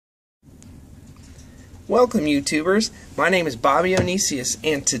Welcome, YouTubers. My name is Bobby Onesius,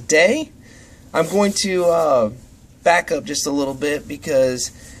 and today I'm going to back up just a little bit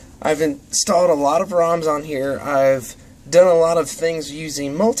because I've installed a lot of ROMs on here. I've done a lot of things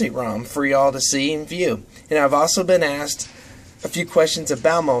using MultiROM for y'all to see and view, and I've also been asked a few questions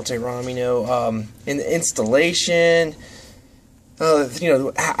about MultiROM. You know, in the installation. You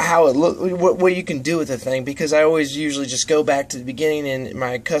know, how it look, what you can do with the thing, because I always usually just go back to the beginning in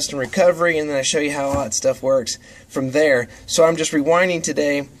my custom recovery, and then I show you how all that stuff works from there. So I'm just rewinding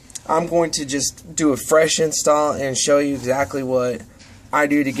today. I'm going to just do a fresh install and show you exactly what I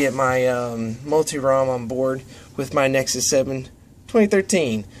do to get my MultiROM on board with my Nexus 7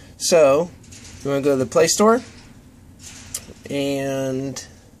 2013. So you want to go to the Play Store, and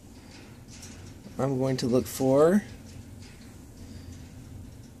I'm going to look for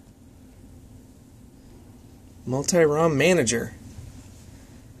MultiROM Manager.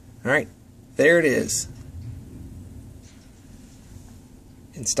 Alright, there it is.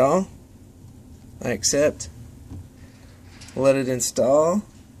 Install. I accept. Let it install.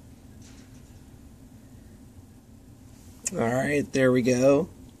 Alright, there we go.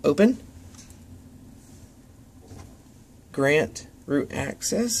 Open. Grant root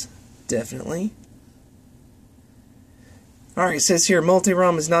access. Definitely. Alright, it says here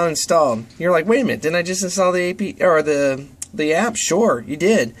MultiROM is not installed. You're like, wait a minute, didn't I just install the AP or the app? Sure, you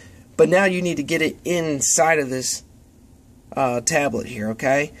did. But now you need to get it inside of this tablet here,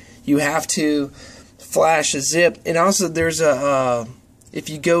 okay? You have to flash a zip, and also there's a if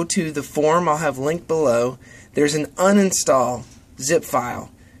you go to the form, I'll have linked below, there's an uninstall zip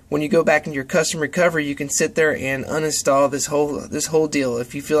file. When you go back into your custom recovery, you can sit there and uninstall this whole deal.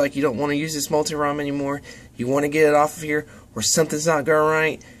 If you feel like you don't want to use this MultiROM anymore, you want to get it off of here, or something's not going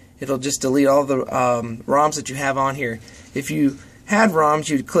right, it'll just delete all the ROMs that you have on here. If you had ROMs,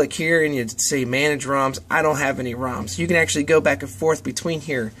 you'd click here and you'd say manage ROMs. I don't have any ROMs. You can actually go back and forth between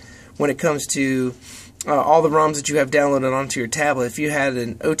here when it comes to all the ROMs that you have downloaded onto your tablet. If you had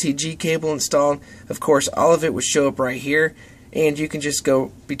an OTG cable installed, of course all of it would show up right here, and you can just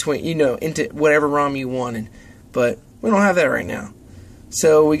go between, you know, into whatever ROM you wanted. But we don't have that right now.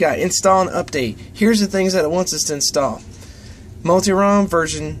 So we got install and update. Here's the things that it wants us to install. MultiROM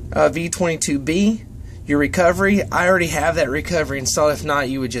version V22B. Your recovery, I already have that recovery installed. If not,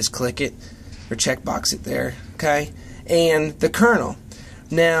 you would just click it or checkbox it there, okay? And the kernel.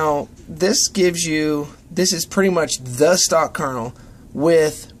 Now, this gives you, this is pretty much the stock kernel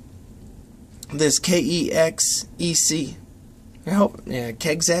with this KEXEC,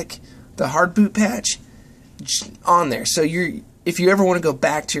 KEXEC, the hard boot patch on there. So if you ever want to go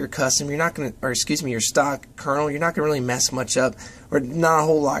back to your custom, you're not going to, or excuse me, your stock kernel, you're not going to really mess much up, or not a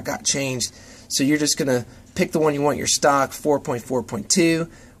whole lot got changed. So you're just going to pick the one you want, your stock 4.4.2,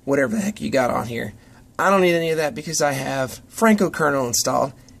 whatever the heck you got on here. I don't need any of that because I have Franco kernel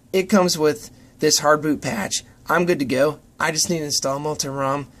installed. It comes with this hard boot patch. I'm good to go. I just need to install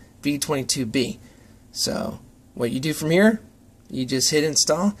MultiROM V22B. So what you do from here, you just hit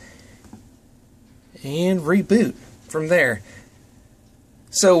install and reboot from there.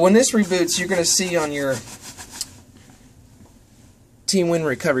 So when this reboots, you're going to see on your TeamWin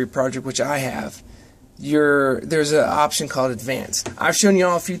Recovery project, which I have, there's an option called Advanced. I've shown you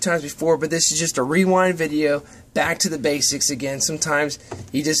all a few times before, but this is just a rewind video back to the basics again. Sometimes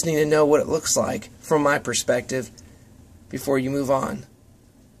you just need to know what it looks like from my perspective before you move on.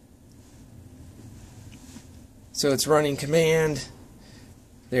 So it's running command.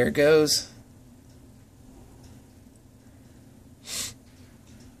 There it goes.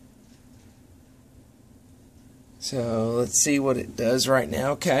 So let's see what it does right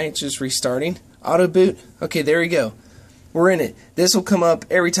now. Okay, it's just restarting. Auto boot. Okay, there we go. We're in it. This will come up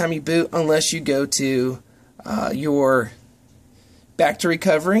every time you boot unless you go to your back to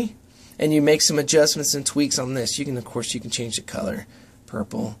recovery and you make some adjustments and tweaks on this. You can, of course, you can change the color.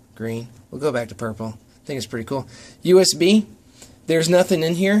 Purple, green. We'll go back to purple. I think it's pretty cool. USB. There's nothing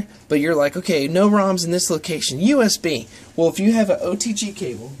in here, but you're like, okay, no ROMs in this location. USB. Well, if you have an OTG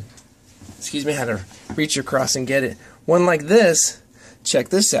cable, excuse me, I had to reach across and get it. One like this, check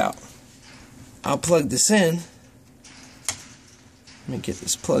this out. I'll plug this in. Let me get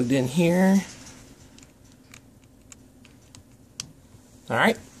this plugged in here.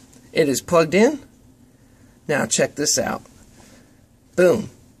 Alright, it is plugged in. Now check this out. Boom.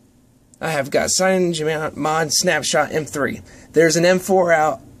 I have got CyanogenMod Snapshot M3. There's an M4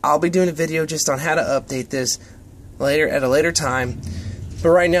 out. I'll be doing a video just on how to update this later at a later time. But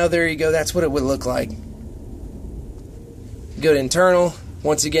right now, there you go. That's what it would look like. Go to internal.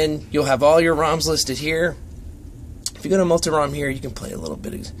 Once again, you'll have all your ROMs listed here. If you go to MultiROM here, you can play a little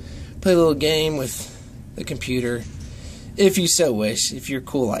game with the computer, if you so wish, if you're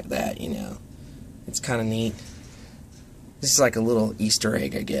cool like that, you know. It's kind of neat. This is like a little Easter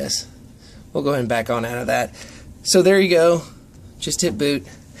egg, I guess. We'll go ahead and back on out of that. So there you go. Just hit boot.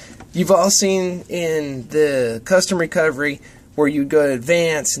 You've all seen in the custom recovery where you go to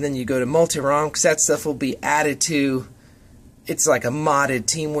advanced and then you go to MultiROM, because that stuff will be added to, it's like a modded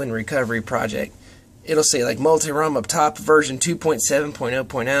TeamWin recovery project. It'll say like MultiROM up top, version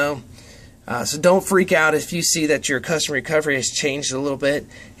 2.7.0.0. So don't freak out if you see that your custom recovery has changed a little bit.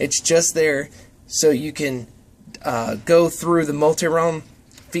 It's just there so you can go through the MultiROM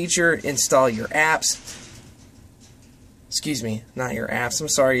feature, install your apps. Excuse me, not your apps, I'm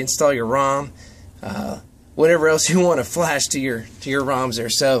sorry, install your ROM. Whatever else you want to flash to your ROMs there.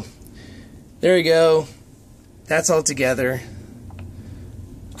 So there you go. That's all together.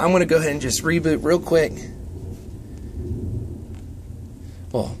 I'm going to go ahead and just reboot real quick.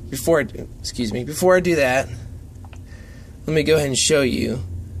 Well, before I do that, let me go ahead and show you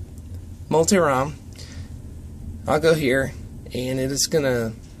MultiROM. I'll go here, and it is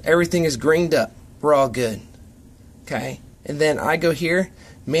gonna, everything is greened up. We're all good. Okay, and then I go here,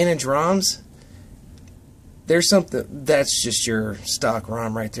 manage ROMs. There's something that's just your stock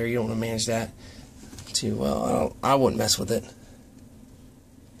ROM right there. You don't want to manage that too well. I wouldn't mess with it.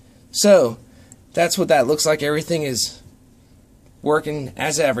 So that's what that looks like. Everything is working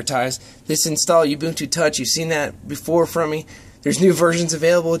as advertised. This install Ubuntu Touch, you've seen that before from me. There's new versions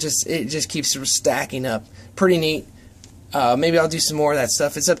available. It just keeps stacking up. Pretty neat. Maybe I'll do some more of that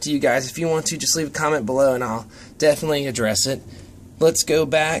stuff. It's up to you guys. If you want to, just leave a comment below and I'll definitely address it. Let's go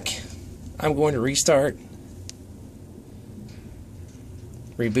back. I'm going to restart.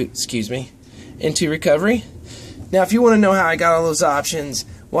 Reboot, excuse me, into recovery. Now, if you want to know how I got all those options,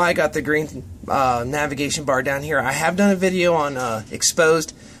 why I got the green navigation bar down here, I have done a video on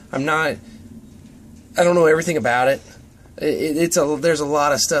exposed. I don't know everything about it. There's a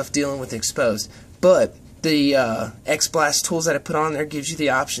lot of stuff dealing with exposed, but the XBlast tools that I put on there gives you the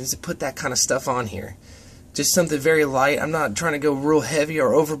options to put that kind of stuff on here. Just something very light. I'm not trying to go real heavy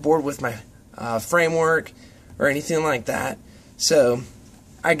or overboard with my framework or anything like that. So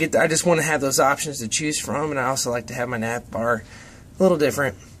I just want to have those options to choose from, and I also like to have my nav bar a little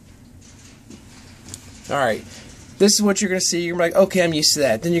different. Alright, this is what you're going to see. You're like, okay, I'm used to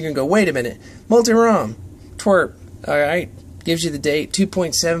that. Then you're going to go, wait a minute, MultiROM, twerp, alright, gives you the date,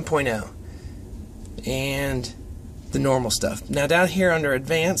 2.7.0, and the normal stuff. Now down here under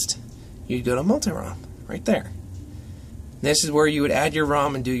advanced, you'd go to MultiROM, right there. This is where you would add your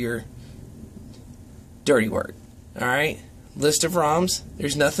ROM and do your dirty work, alright. List of ROMs,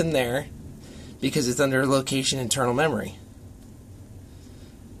 there's nothing there because it's under location internal memory.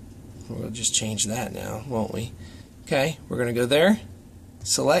 We'll just change that now, won't we? Okay, we're going to go there,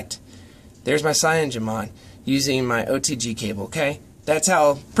 select. There's my CyanogenMod using my OTG cable, okay? That's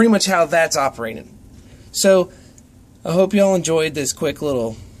pretty much how that's operating. So, I hope you all enjoyed this quick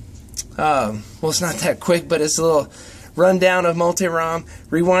little, well, it's not that quick, but it's a little rundown of MultiROM,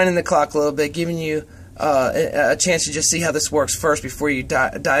 rewinding the clock a little bit, giving you a chance to just see how this works first before you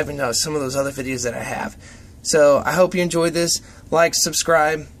dive into some of those other videos that I have. So I hope you enjoyed this. Like,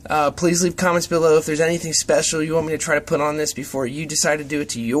 subscribe. Please leave comments below if there's anything special you want me to try to put on this before you decide to do it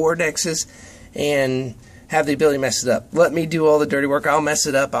to your Nexus and have the ability to mess it up. Let me do all the dirty work. I'll mess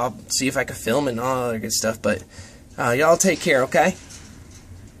it up. I'll see if I can film it and all that other good stuff. But y'all take care, okay?